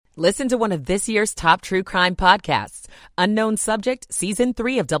Listen to one of this year's top true crime podcasts. Unknown Subject, Season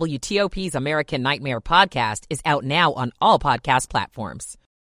 3 of WTOP's American Nightmare podcast is out now on all podcast platforms.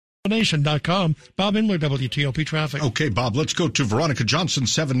 Nation.com. Bob Inler, WTOP Traffic. Okay, Bob, let's go to Veronica Johnson,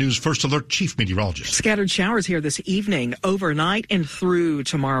 7 News First Alert Chief Meteorologist. Scattered showers here this evening, overnight, and through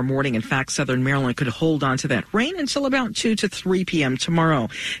tomorrow morning. In fact, southern Maryland could hold on to that rain until about 2 to 3 p.m. tomorrow.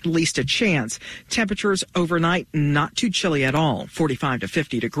 At least a chance. Temperatures overnight, not too chilly at all, 45 to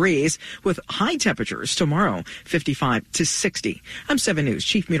 50 degrees, with high temperatures tomorrow, 55 to 60. I'm 7 News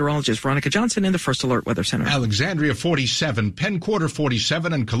Chief Meteorologist Veronica Johnson in the First Alert Weather Center. Alexandria, 47, Penn Quarter,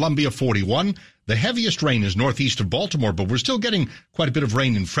 47, and Columbia, 41. The heaviest rain is northeast of Baltimore, but we're still getting quite a bit of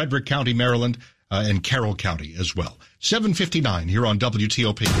rain in Frederick County, Maryland, and Carroll County as well. 7:59 here on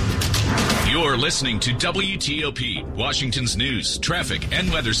WTOP. You're listening to WTOP, Washington's news, traffic, and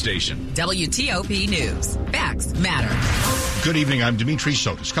weather station. WTOP News. Facts matter. Good evening. I'm Dimitri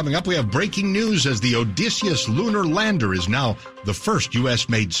Sotis. Coming up, we have breaking news as the Odysseus lunar lander is now the first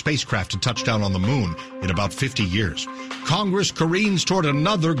U.S.-made spacecraft to touch down on the moon in about 50 years. Congress careens toward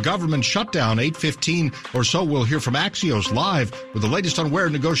another government shutdown. 8:15 or so, we'll hear from Axios live with the latest on where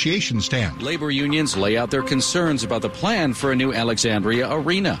negotiations stand. Labor unions lay out their concerns about the plan for a new Alexandria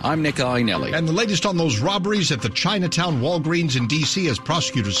arena. I'm Nick Einelli. And the latest on those robberies at the Chinatown Walgreens in D.C. as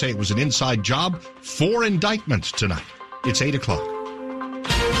prosecutors say it was an inside job. 4 indictments tonight. It's 8 o'clock.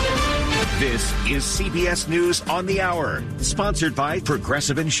 This is CBS News on the Hour, sponsored by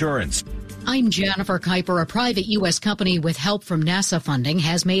Progressive Insurance. I'm Jennifer Kuiper. A private U.S. company with help from NASA funding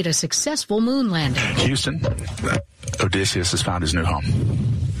has made a successful moon landing. Houston, Odysseus has found his new home.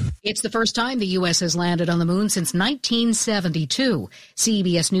 It's the first time the U.S. has landed on the moon since 1972.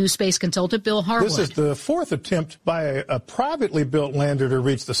 CBS News space consultant Bill Harwood. This is the 4th attempt by a privately built lander to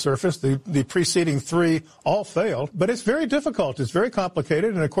reach the surface. The preceding 3 all failed. But it's very difficult. It's very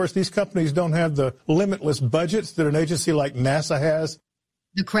complicated. And, of course, these companies don't have the limitless budgets that an agency like NASA has.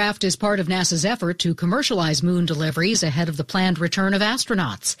 The craft is part of NASA's effort to commercialize moon deliveries ahead of the planned return of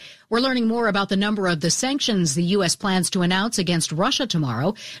astronauts. We're learning more about the number of the sanctions the U.S. plans to announce against Russia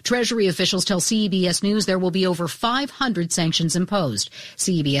tomorrow. Treasury officials tell CBS News there will be over 500 sanctions imposed.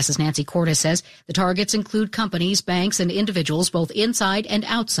 CBS's Nancy Cordes says the targets include companies, banks, and individuals both inside and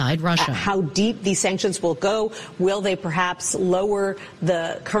outside Russia. How deep these sanctions will go? Will they perhaps lower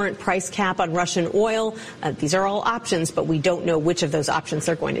the current price cap on Russian oil? These are all options, but we don't know which of those options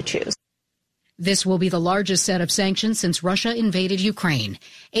they're going to choose. This will be the largest set of sanctions since Russia invaded Ukraine.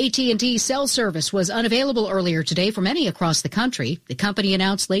 AT&T cell service was unavailable earlier today for many across the country. The company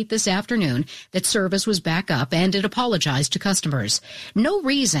announced late this afternoon that service was back up and it apologized to customers. No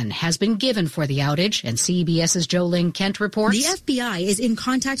reason has been given for the outage, and CBS's Jolene Kent reports. The FBI is in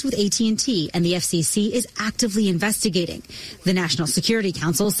contact with AT&T, and the FCC is actively investigating. The National Security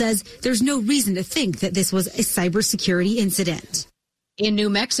Council says there's no reason to think that this was a cybersecurity incident. In New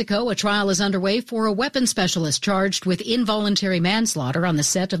Mexico, a trial is underway for a weapons specialist charged with involuntary manslaughter on the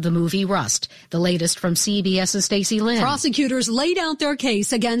set of the movie Rust. The latest from CBS's Stacey Lynn. Prosecutors laid out their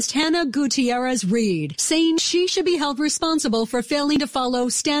case against Hannah Gutierrez-Reed, saying she should be held responsible for failing to follow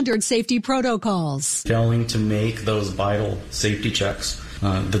standard safety protocols. Failing to make those vital safety checks.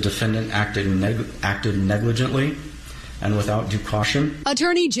 The defendant acted negligently and without due caution.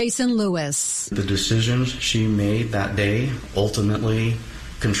 Attorney Jason Lewis. The decisions she made that day ultimately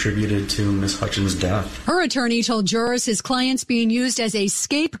contributed to Ms. Hutchins' death. Her attorney told jurors his client's being used as a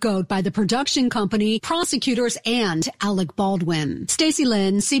scapegoat by the production company, prosecutors, and Alec Baldwin. Stacey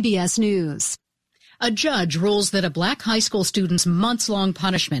Lynn, CBS News. A judge rules that a black high school student's months-long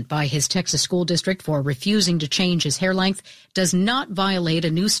punishment by his Texas school district for refusing to change his hair length does not violate a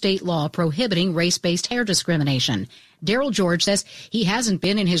new state law prohibiting race-based hair discrimination. Daryl George says he hasn't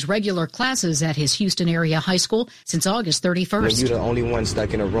been in his regular classes at his Houston area high school since August 31st. When you're the only one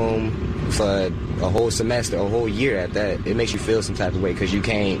stuck in a room for a whole semester, a whole year at that, it makes you feel some type of way because you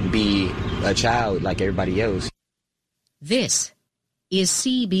can't be a child like everybody else. This is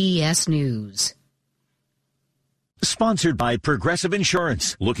CBS News. Sponsored by Progressive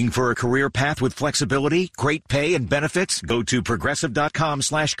Insurance. Looking for a career path with flexibility, great pay, and benefits? Go to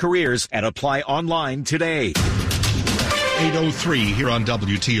progressive.com/careers and apply online today. 8:03 here on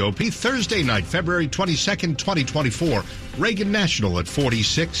WTOP. Thursday night, February 22nd, 2024. Reagan National at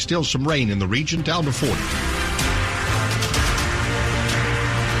 46. Still some rain in the region, down to 40.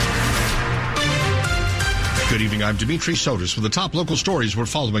 Good evening. I'm Dimitri Sotis with the top local stories we're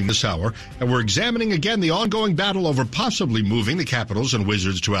following this hour. And we're examining again the ongoing battle over possibly moving the Capitals and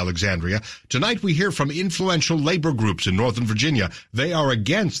Wizards to Alexandria. Tonight we hear from influential labor groups in Northern Virginia. They are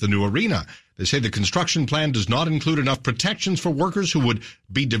against the new arena. They say the construction plan does not include enough protections for workers who would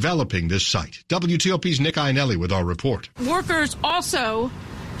be developing this site. WTOP's Nick Iannelli with our report. Workers also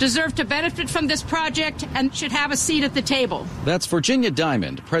deserve to benefit from this project and should have a seat at the table. That's Virginia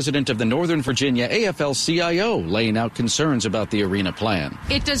Diamond, president of the Northern Virginia AFL-CIO, laying out concerns about the arena plan.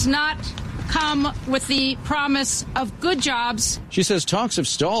 It does not come with the promise of good jobs. She says talks have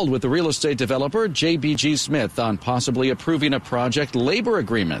stalled with the real estate developer JBG Smith on possibly approving a project labor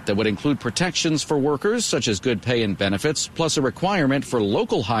agreement that would include protections for workers such as good pay and benefits, plus a requirement for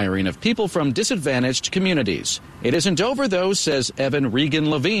local hiring of people from disadvantaged communities. It isn't over, though, says Evan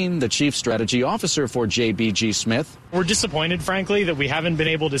Regan-Levine, the chief strategy officer for JBG Smith. We're disappointed, frankly, that we haven't been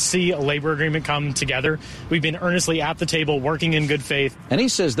able to see a labor agreement come together. We've been earnestly at the table, working in good faith. And he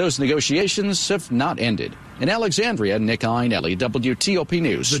says those negotiations have not ended. In Alexandria, Nick Iannelli, WTOP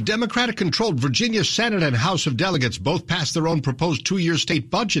News. The Democratic-controlled Virginia Senate and House of Delegates both passed their own proposed two-year state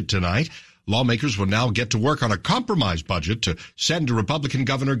budget tonight. Lawmakers will now get to work on a compromise budget to send to Republican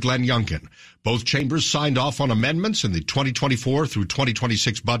Governor Glenn Youngkin. Both chambers signed off on amendments in the 2024 through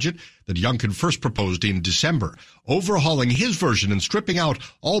 2026 budget that Youngkin first proposed in December, overhauling his version and stripping out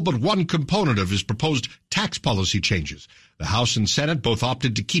all but one component of his proposed tax policy changes. The House and Senate both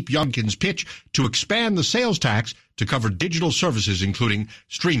opted to keep Youngkin's pitch to expand the sales tax to cover digital services, including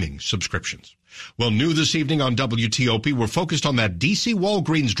streaming subscriptions. Well, new this evening on WTOP, we're focused on that D.C.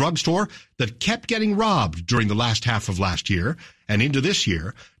 Walgreens drugstore that kept getting robbed during the last half of last year and into this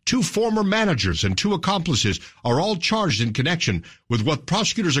year. Two former managers and two accomplices are all charged in connection with what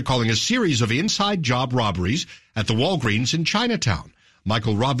prosecutors are calling a series of inside job robberies at the Walgreens in Chinatown.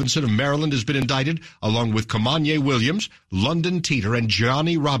 Michael Robinson of Maryland has been indicted, along with Kamanye Williams, London Teeter, and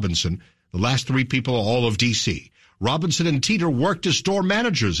Johnny Robinson, the last three people all of D.C. Robinson and Teeter worked as store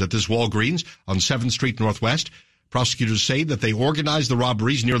managers at this Walgreens on 7th Street Northwest. Prosecutors say that they organized the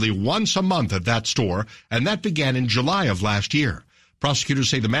robberies nearly once a month at that store, and that began in July of last year.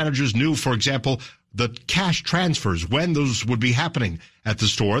 Prosecutors say the managers knew, for example, the cash transfers, when those would be happening at the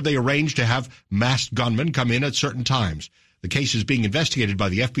store. They arranged to have masked gunmen come in at certain times. The case is being investigated by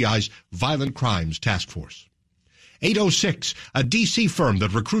the FBI's Violent Crimes Task Force. 806, a D.C. firm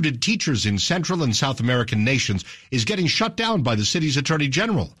that recruited teachers in Central and South American nations, is getting shut down by the city's Attorney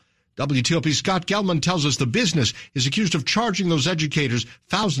General. WTOP's Scott Gelman tells us the business is accused of charging those educators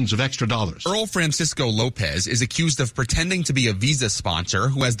thousands of extra dollars. Earl Francisco Lopez is accused of pretending to be a visa sponsor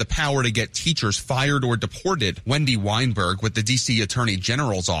who has the power to get teachers fired or deported. Wendy Weinberg with the D.C. Attorney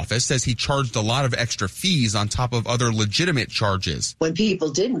General's office says he charged a lot of extra fees on top of other legitimate charges. When people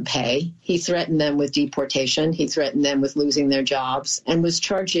didn't pay, he threatened them with deportation. He threatened them with losing their jobs and was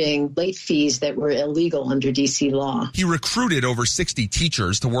charging late fees that were illegal under D.C. law. He recruited over 60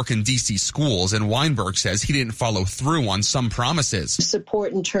 teachers to work in D.C. schools, and Weinberg says he didn't follow through on some promises.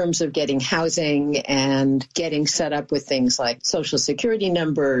 Support in terms of getting housing and getting set up with things like Social Security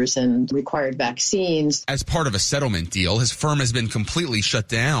numbers and required vaccines. As part of a settlement deal, his firm has been completely shut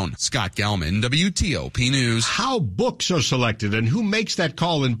down. Scott Gelman, WTOP News. How books are selected and who makes that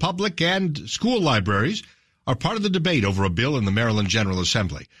call in public and school libraries are part of the debate over a bill in the Maryland General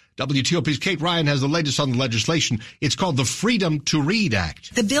Assembly. WTOP's Kate Ryan has the latest on the legislation. It's called the Freedom to Read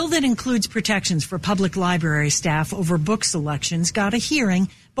Act. The bill that includes protections for public library staff over book selections got a hearing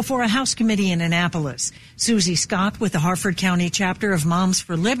before a House committee in Annapolis. Susie Scott with the Harford County chapter of Moms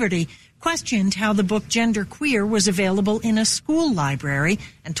for Liberty questioned how the book Gender Queer was available in a school library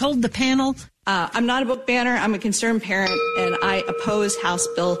and told the panel, I'm not a book banner. I'm a concerned parent, and I oppose House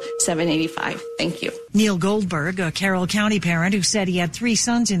Bill 785. Thank you. Neil Goldberg, a Carroll County parent who said he had 3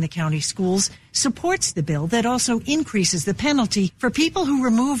 sons in the county schools, supports the bill that also increases the penalty for people who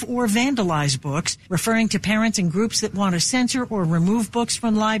remove or vandalize books, referring to parents and groups that want to censor or remove books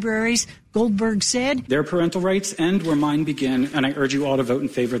from libraries. Goldberg said, "Their parental rights end where mine begin, and I urge you all to vote in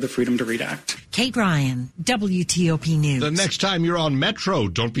favor of the Freedom to Read Act." Kate Ryan, WTOP News. The next time you're on Metro,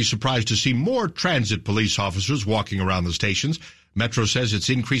 don't be surprised to see more transit police officers walking around the stations. Metro says it's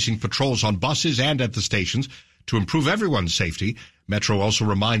increasing patrols on buses and at the stations to improve everyone's safety. Metro also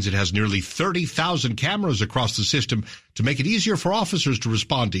reminds it has nearly 30,000 cameras across the system to make it easier for officers to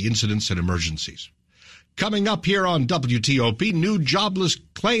respond to incidents and emergencies. Coming up here on WTOP, new jobless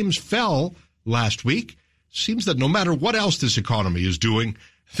claims fell last week. Seems that no matter what else this economy is doing,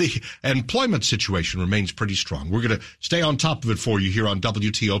 the employment situation remains pretty strong. We're going to stay on top of it for you here on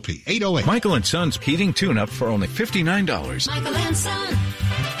WTOP. 808. Michael and Son's heating tune-up for only $59. Michael and Son.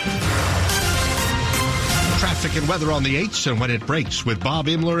 Traffic and weather on the 8s and when it breaks with Bob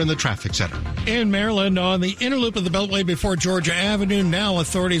Imler in the Traffic Center. In Maryland, on the inner loop of the Beltway before Georgia Avenue, now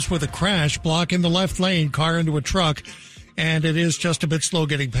authorities with a crash blocking the left lane, car into a truck, and it is just a bit slow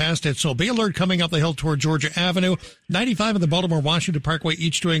getting past it. So be alert coming up the hill toward Georgia Avenue. 95 and the Baltimore-Washington Parkway,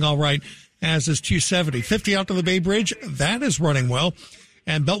 each doing all right, as is 270. 50 out to the Bay Bridge, that is running well.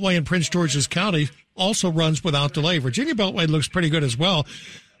 And Beltway in Prince George's County also runs without delay. Virginia Beltway looks pretty good as well.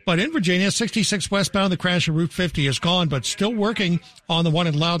 But in Virginia, 66 westbound, the crash of Route 50 is gone, but still working on the one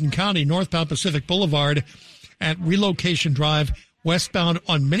in Loudoun County, northbound Pacific Boulevard at Relocation Drive. Westbound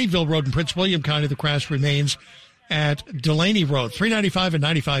on Minnieville Road in Prince William County, the crash remains at Delaney Road. 395 and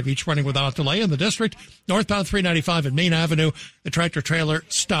 95 each running without delay in the district. Northbound 395 at Main Avenue, the tractor-trailer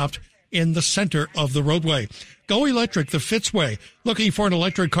stopped in the center of the roadway. Go electric the Fitzway. Looking for an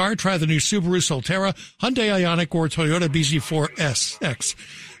electric car? Try the new Subaru Solterra, Hyundai Ioniq, or Toyota BZ4SX.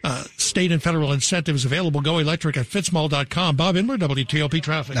 State and federal incentives available. Go electric at fitzmall.com. Bob Inler, WTOP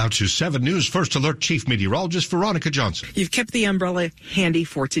Traffic. Now to 7 News First Alert Chief Meteorologist Veronica Johnson. You've kept the umbrella handy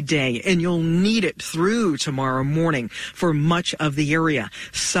for today, and you'll need it through tomorrow morning for much of the area.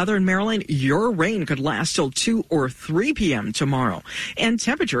 Southern Maryland, your rain could last till 2 or 3 p.m. tomorrow. And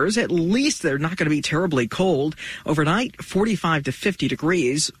temperatures, at least they're not going to be terribly cold. Overnight, 45 to 50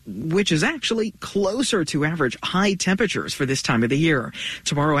 degrees, which is actually closer to average high temperatures for this time of the year.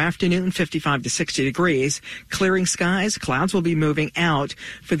 Tomorrow afternoon, 55 to 60 degrees. Clearing skies, clouds will be moving out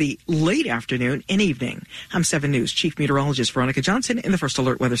for the late afternoon and evening. I'm 7 News Chief Meteorologist Veronica Johnson in the First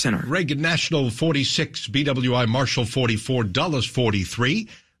Alert Weather Center. Reagan National 46, BWI Marshall 44, Dulles 43.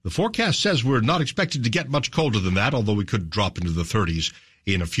 The forecast says we're not expected to get much colder than that, although we could drop into the 30s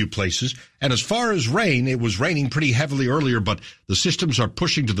in a few places. And as far as rain, it was raining pretty heavily earlier, but the systems are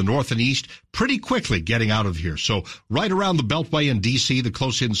pushing to the north and east pretty quickly getting out of here. So right around the Beltway in D.C., the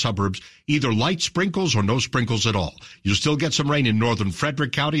close-in suburbs, either light sprinkles or no sprinkles at all. You'll still get some rain in northern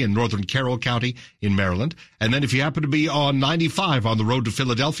Frederick County and northern Carroll County in Maryland. And then if you happen to be on 95 on the road to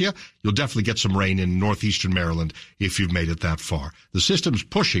Philadelphia, you'll definitely get some rain in northeastern Maryland if you've made it that far. The system's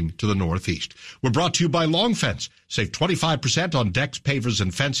pushing to the northeast. We're brought to you by Long Fence. Save 25% on decks, pavers,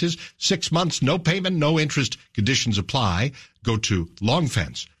 and fences. 6 months, no payment, no interest. Conditions apply. Go to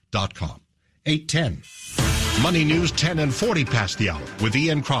longfence.com. 8:10. Money News 10 and 40 past the hour with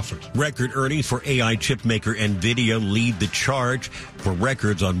Ian Crawford. Record earnings for AI chip maker NVIDIA lead the charge for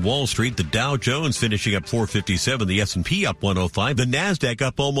records on Wall Street. The Dow Jones finishing up 457, the S&P up 105, the NASDAQ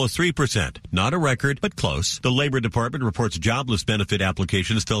up almost 3%. Not a record, but close. The Labor Department reports jobless benefit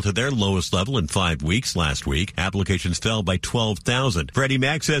applications fell to their lowest level in 5 weeks last week. Applications fell by 12,000. Freddie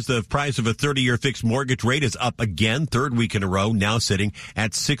Mac says the price of a 30-year fixed mortgage rate is up again, 3rd week in a row, now sitting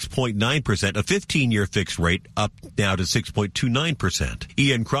at 6.9%. A 15-year fixed rate up now to 6.29%.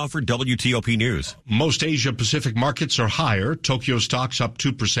 Ian Crawford, WTOP News. Most Asia-Pacific markets are higher. Tokyo stocks up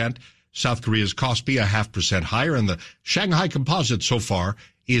 2%. South Korea's Kospi a 0.5% higher. And the Shanghai Composite so far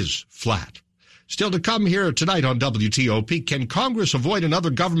is flat. Still to come here tonight on WTOP, can Congress avoid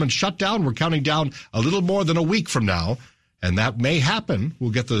another government shutdown? We're counting down a little more than a week from now. And that may happen. We'll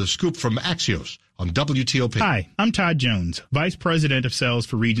get the scoop from Axios on WTOP. Hi, I'm Todd Jones, Vice President of Sales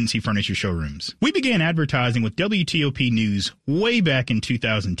for Regency Furniture Showrooms. We began advertising with WTOP News way back in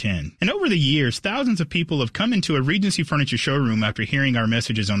 2010. And over the years, thousands of people have come into a Regency Furniture showroom after hearing our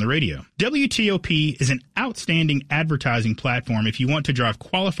messages on the radio. WTOP is an outstanding advertising platform if you want to drive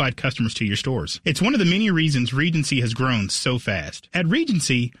qualified customers to your stores. It's one of the many reasons Regency has grown so fast. At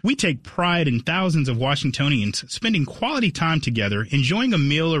Regency, we take pride in thousands of Washingtonians spending quality time together, enjoying a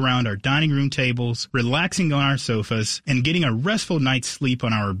meal around our dining room tables, relaxing on our sofas, and getting a restful night's sleep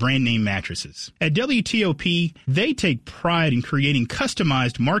on our brand name mattresses. At WTOP, they take pride in creating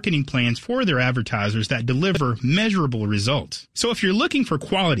customized marketing plans for their advertisers that deliver measurable results. So if you're looking for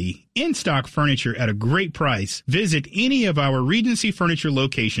quality, in-stock furniture at a great price, visit any of our Regency Furniture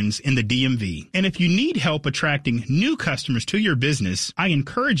locations in the DMV. And if you need help attracting new customers to your business, I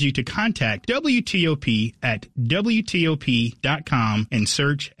encourage you to contact WTOP at WTOP.com and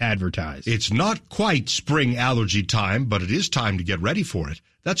search advertise. It's not quite spring allergy time, but it is time to get ready for it.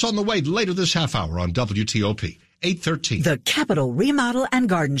 That's on the way later this half hour on WTOP. 8:13. The Capitol Remodel and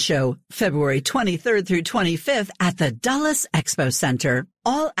Garden Show, February 23rd through 25th at the Dulles Expo Center.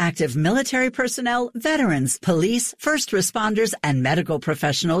 All active military personnel, veterans, police, first responders, and medical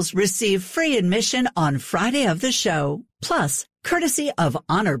professionals receive free admission on Friday of the show. Plus, courtesy of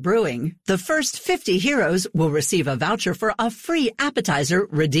Honor Brewing, the first 50 heroes will receive a voucher for a free appetizer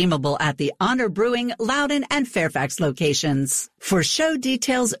redeemable at the Honor Brewing, Loudoun, and Fairfax locations. For show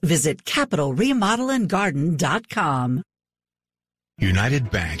details, visit CapitolRemodelandGarden.com. United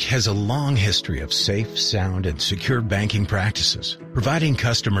Bank has a long history of safe, sound, and secure banking practices, providing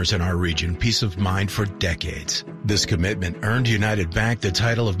customers in our region peace of mind for decades. This commitment earned United Bank the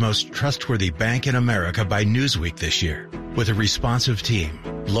title of Most Trustworthy Bank in America by Newsweek this year. With a responsive team,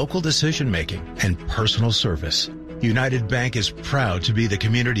 local decision-making, and personal service, United Bank is proud to be the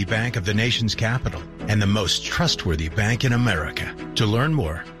community bank of the nation's capital and the most trustworthy bank in America. To learn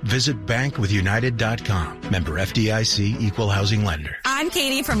more, visit bankwithunited.com. Member FDIC, Equal Housing Lender. I'm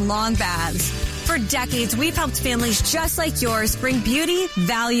Katie from Long Baths. For decades, we've helped families just like yours bring beauty,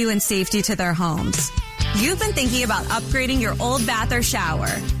 value, and safety to their homes. You've been thinking about upgrading your old bath or shower.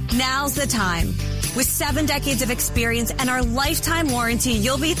 Now's the time. With 7 decades of experience and our lifetime warranty,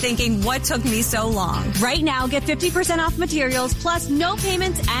 you'll be thinking, what took me so long? Right now, get 50% off materials plus no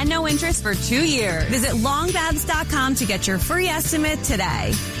payments and no interest for 2 years. Visit longbaths.com to get your free estimate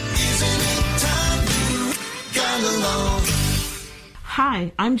today.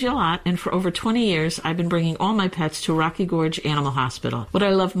 Hi, I'm Jill Ott, and for over 20 years, I've been bringing all my pets to Rocky Gorge Animal Hospital. What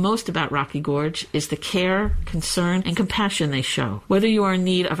I love most about Rocky Gorge is the care, concern, and compassion they show. Whether you are in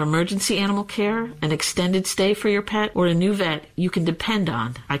need of emergency animal care, an extended stay for your pet, or a new vet you can depend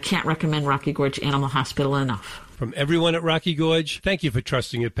on, I can't recommend Rocky Gorge Animal Hospital enough. From everyone at Rocky Gorge, thank you for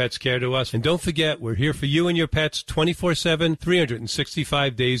trusting your pet's care to us. And don't forget, we're here for you and your pets 24/7,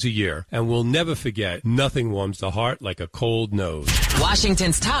 365 days a year. And we'll never forget, nothing warms the heart like a cold nose.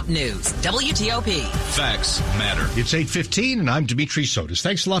 Washington's top news, WTOP. Facts matter. It's 8:15, and I'm Dimitri Sotis.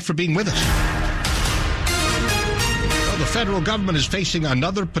 Thanks a lot for being with us. Well, the federal government is facing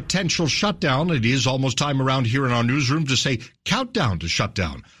another potential shutdown. It is almost time around here in our newsroom to say countdown to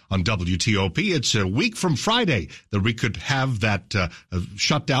shutdown. On WTOP, it's a week from Friday that we could have that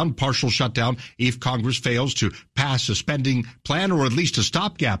shutdown, partial shutdown, if Congress fails to pass a spending plan or at least a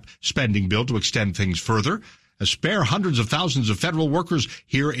stopgap spending bill to extend things further. Spare hundreds of thousands of federal workers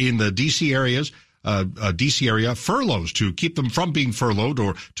here in the D.C. area, furloughs to keep them from being furloughed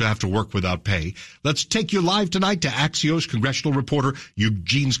or to have to work without pay. Let's take you live tonight to Axios congressional reporter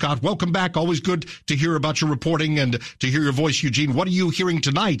Eugene Scott. Welcome back. Always good to hear about your reporting and to hear your voice, Eugene. What are you hearing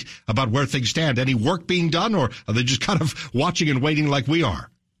tonight about where things stand? Any work being done, or are they just kind of watching and waiting like we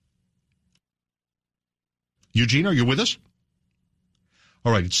are? Eugene, are you with us?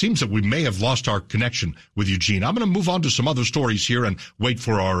 All right, it seems that we may have lost our connection with Eugene. I'm going to move on to some other stories here and wait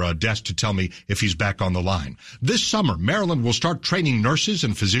for our desk to tell me if he's back on the line. This summer, Maryland will start training nurses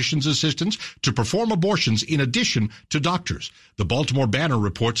and physician's assistants to perform abortions in addition to doctors. The Baltimore Banner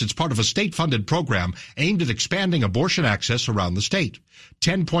reports it's part of a state-funded program aimed at expanding abortion access around the state.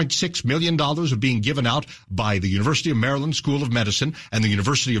 $10.6 million are being given out by the University of Maryland School of Medicine and the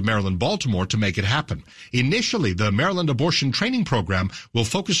University of Maryland, Baltimore to make it happen. Initially, the Maryland Abortion Training Program will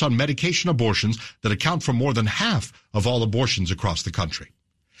focus on medication abortions that account for more than half of all abortions across the country.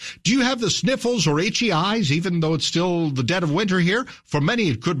 Do you have the sniffles or itchy eyes, even though it's still the dead of winter here? For many,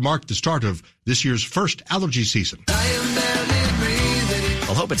 it could mark the start of this year's first allergy season.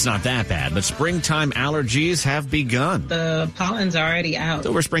 Well, hope it's not that bad, but springtime allergies have begun. The pollen's already out.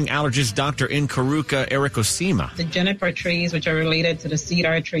 Silver Spring allergist Dr. Inkaruka Ericosima. The juniper trees, which are related to the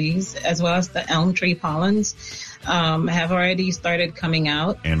cedar trees, as well as the elm tree pollens, have already started coming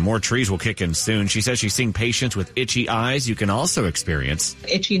out. And more trees will kick in soon. She says she's seeing patients with itchy eyes. You can also experience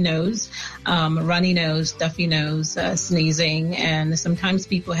itchy nose, runny nose, stuffy nose, sneezing, and sometimes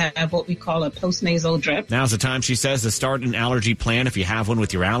people have what we call a postnasal drip. Now's the time, she says, to start an allergy plan if you have one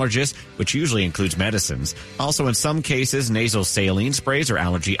with your allergist, which usually includes medicines. Also, in some cases, nasal saline sprays or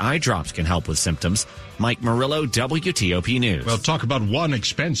allergy eye drops can help with symptoms. Mike Murillo, WTOP News. Well, talk about one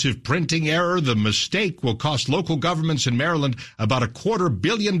expensive printing error. The mistake will cost local governments in Maryland about $250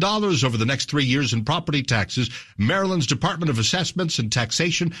 million over the next 3 years in property taxes. Maryland's Department of Assessments and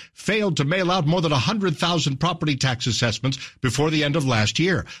Taxation failed to mail out more than 100,000 property tax assessments before the end of last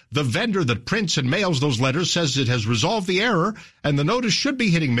year. The vendor that prints and mails those letters says it has resolved the error, and the notice should be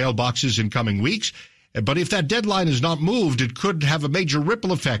hitting mailboxes in coming weeks. But if that deadline is not moved, it could have a major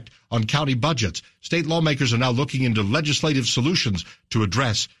ripple effect on county budgets. State lawmakers are now looking into legislative solutions to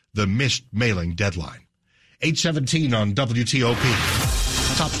address the missed mailing deadline. 8:17 on WTOP.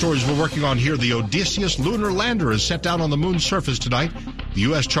 Top stories we're working on here. The Odysseus lunar lander is set down on the moon's surface tonight. The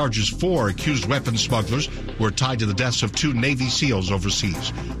U.S. charges 4 accused weapons smugglers who are tied to the deaths of 2 Navy SEALs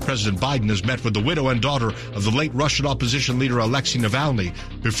overseas. President Biden has met with the widow and daughter of the late Russian opposition leader Alexei Navalny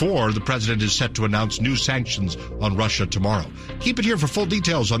before the president is set to announce new sanctions on Russia tomorrow. Keep it here for full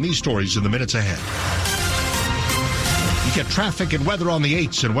details on these stories in the minutes ahead. You get traffic and weather on the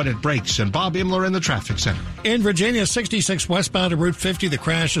 8s and when it breaks. And Bob Imler in the traffic center. In Virginia, 66 westbound to Route 50, the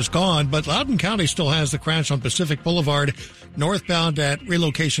crash is gone, but Loudoun County still has the crash on Pacific Boulevard, northbound at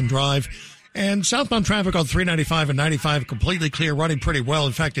Relocation Drive. And southbound traffic on 395 and 95 completely clear, running pretty well,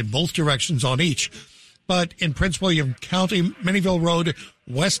 in fact, in both directions on each. But in Prince William County, Minnieville Road,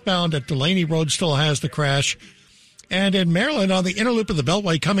 westbound at Delaney Road still has the crash. And in Maryland, on the inner loop of the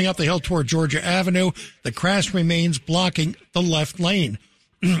Beltway coming up the hill toward Georgia Avenue, the crash remains blocking the left lane.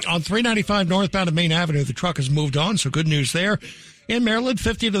 On 395 northbound of Main Avenue, the truck has moved on, so good news there. In Maryland,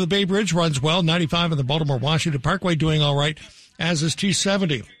 50 to the Bay Bridge runs well. 95 on the Baltimore-Washington Parkway doing all right, as is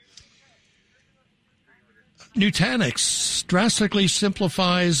 270. Nutanix drastically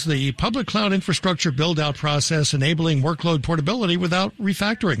simplifies the public cloud infrastructure build-out process, enabling workload portability without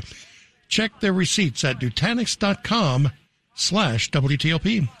refactoring. Check their receipts at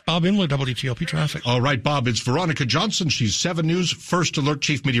Nutanix.com/WTOP. Bob Imler, WTOP Traffic. All right, Bob, it's Veronica Johnson. She's 7 News First Alert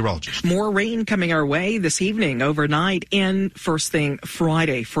Chief Meteorologist. More rain coming our way this evening, overnight, and first thing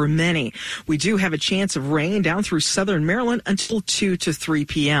Friday for many. We do have a chance of rain down through southern Maryland until 2 to 3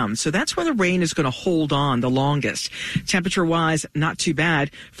 p.m. So that's where the rain is going to hold on the longest. Temperature-wise, not too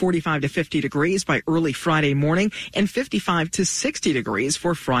bad. 45 to 50 degrees by early Friday morning and 55 to 60 degrees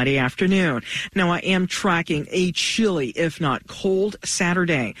for Friday afternoon. Now, I am tracking a chilly, if not cold,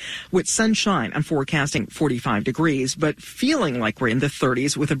 Saturday. With sunshine, I'm forecasting 45 degrees, but feeling like we're in the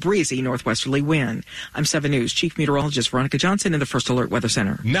 30s with a breezy northwesterly wind. I'm 7 News Chief Meteorologist Veronica Johnson in the First Alert Weather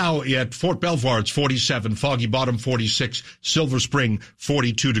Center. Now at Fort Belvoir, it's 47, Foggy Bottom 46, Silver Spring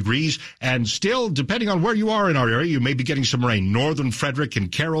 42 degrees, and still, depending on where you are in our area, you may be getting some rain. Northern Frederick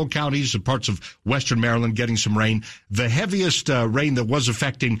and Carroll counties and parts of western Maryland getting some rain. The heaviest rain that was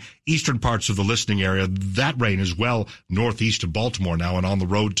affecting eastern parts of the listening area, that rain is well northeast of Baltimore now and on the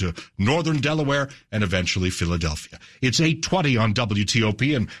road to northern Delaware and eventually Philadelphia. It's 8:20 on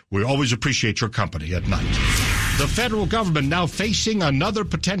WTOP, and we always appreciate your company at night. The federal government now facing another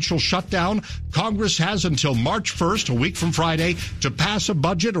potential shutdown. Congress has until March 1st, a week from Friday, to pass a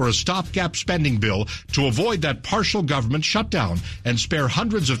budget or a stopgap spending bill to avoid that partial government shutdown and spare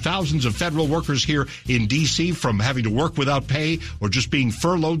hundreds of thousands of federal workers here in D.C. from having to work without pay or just being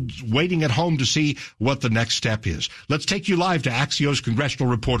furloughed, waiting at home to see what the next step is. Let's take you live to Axios congressional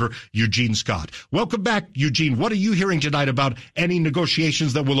reporter Eugene Scott. Welcome back, Eugene. What are you hearing tonight about any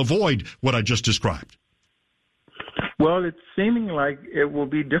negotiations that will avoid what I just described? Well, it's seeming like it will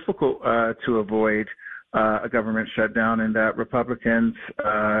be difficult to avoid a government shutdown, and that Republicans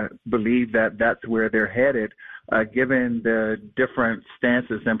believe that that's where they're headed, given the different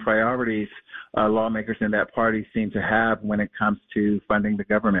stances and priorities lawmakers in that party seem to have when it comes to funding the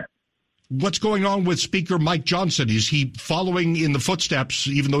government. What's going on with Speaker Mike Johnson? Is he following in the footsteps,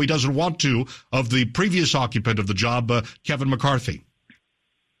 even though he doesn't want to, of the previous occupant of the job, Kevin McCarthy?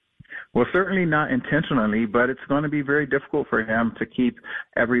 Well, certainly not intentionally, but it's going to be very difficult for him to keep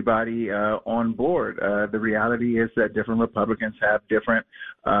everybody on board. The reality is that different Republicans have different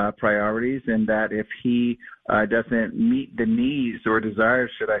priorities, and that if he doesn't meet the needs or desires,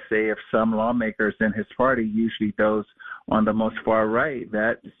 should I say, of some lawmakers in his party, usually those on the most far right,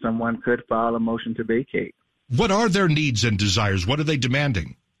 that someone could file a motion to vacate. What are their needs and desires? What are they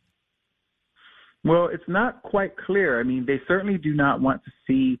demanding? Well, it's not quite clear. I mean, they certainly do not want to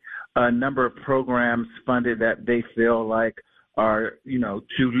see a number of programs funded that they feel like are,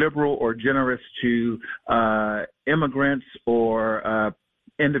 too liberal or generous to immigrants or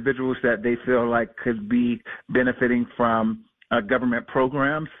individuals that they feel like could be benefiting from government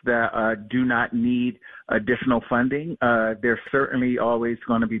programs that do not need additional funding. There's certainly always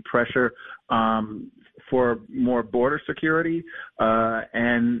going to be pressure for more border security,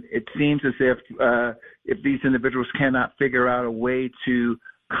 and it seems as if these individuals cannot figure out a way to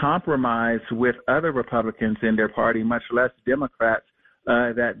compromise with other Republicans in their party, much less Democrats,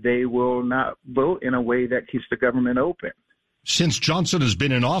 that they will not vote in a way that keeps the government open. Since Johnson has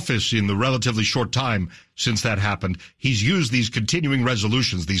been in office in the relatively short time since that happened, he's used these continuing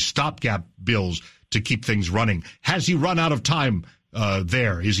resolutions, these stopgap bills, to keep things running. Has he run out of time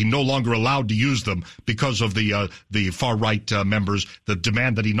there? Is he no longer allowed to use them because of the far-right members that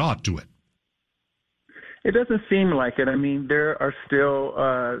demand that he not do it? It doesn't seem like it. I mean, there are still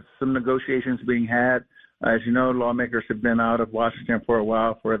some negotiations being had. As you know, lawmakers have been out of Washington for a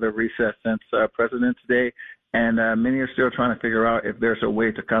while for the recess since President's Day, and many are still trying to figure out if there's a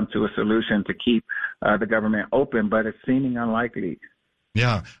way to come to a solution to keep the government open, but it's seeming unlikely.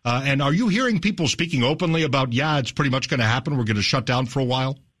 Yeah. And are you hearing people speaking openly about, it's pretty much going to happen, we're going to shut down for a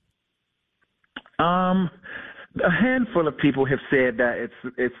while? A handful of people have said that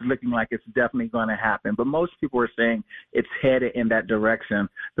it's looking like it's definitely going to happen, but most people are saying it's headed in that direction.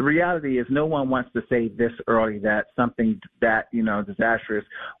 The reality is no one wants to say this early that something that, disastrous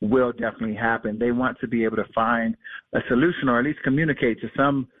will definitely happen. They want to be able to find a solution or at least communicate to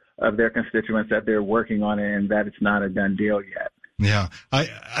some of their constituents that they're working on it and that it's not a done deal yet. Yeah,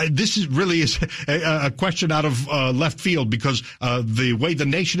 this is really a question out of left field because the way the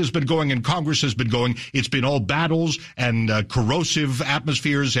nation has been going and Congress has been going, it's been all battles and corrosive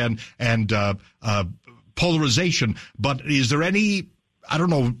atmospheres and polarization. But is there any, I don't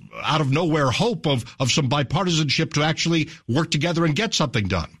know, out of nowhere hope of some bipartisanship to actually work together and get something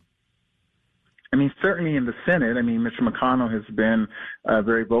done? I mean, certainly in the Senate, Mr. McConnell has been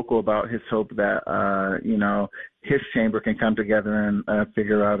very vocal about his hope that, his chamber can come together and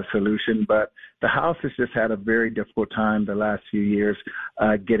figure out a solution. But the House has just had a very difficult time the last few years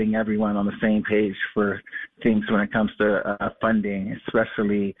getting everyone on the same page for things when it comes to funding,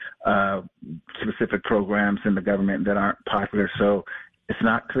 especially specific programs in the government that aren't popular. So it's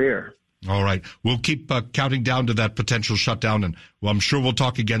not clear. All right. We'll keep counting down to that potential shutdown, and I'm sure we'll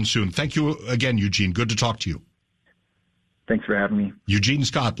talk again soon. Thank you again, Eugene. Good to talk to you. Thanks for having me. Eugene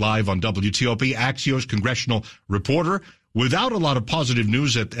Scott, live on WTOP, Axios congressional reporter. Without a lot of positive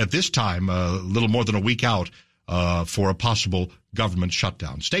news at this time, a little more than a week out for a possible government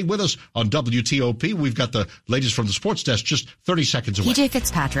shutdown. Stay with us on WTOP. We've got the latest from the sports desk just 30 seconds away. PJ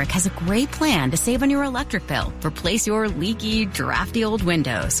Fitzpatrick has a great plan to save on your electric bill. Replace your leaky, drafty old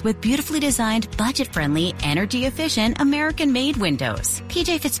windows with beautifully designed, budget-friendly, energy-efficient, American-made windows.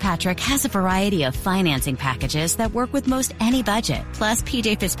 PJ Fitzpatrick has a variety of financing packages that work with most any budget. Plus,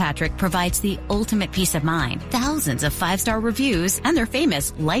 PJ Fitzpatrick provides the ultimate peace of mind. Thousands of 5-star reviews and their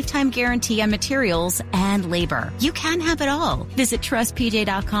famous lifetime guarantee on materials and labor. You can have it all. Visit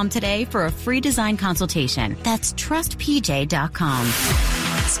TrustPJ.com today for a free design consultation. That's TrustPJ.com.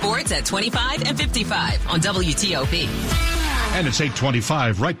 Sports at 25 and 55 on WTOP. And it's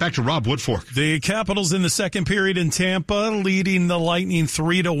 8:25. Right back to Rob Woodfork. The Capitals in the second period in Tampa, leading the Lightning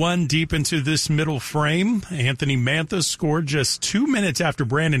 3-1 deep into this middle frame. Anthony Mantha scored just 2 minutes after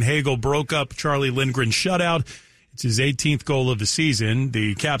Brandon Hagel broke up Charlie Lindgren's shutout. It's his 18th goal of the season.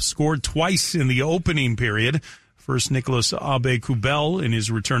 The Caps scored twice in the opening period. First, Nicolas Aube-Kubel in his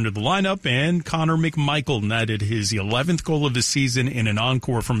return to the lineup, and Connor McMichael netted his 11th goal of the season in an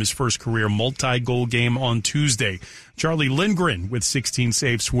encore from his first career multi-goal game on Tuesday. Charlie Lindgren with 16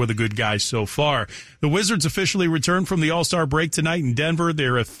 saves for the good guys so far. The Wizards officially return from the All-Star break tonight in Denver.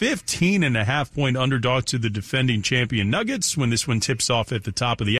 They're a 15.5-point underdog to the defending champion Nuggets when this one tips off at the top of the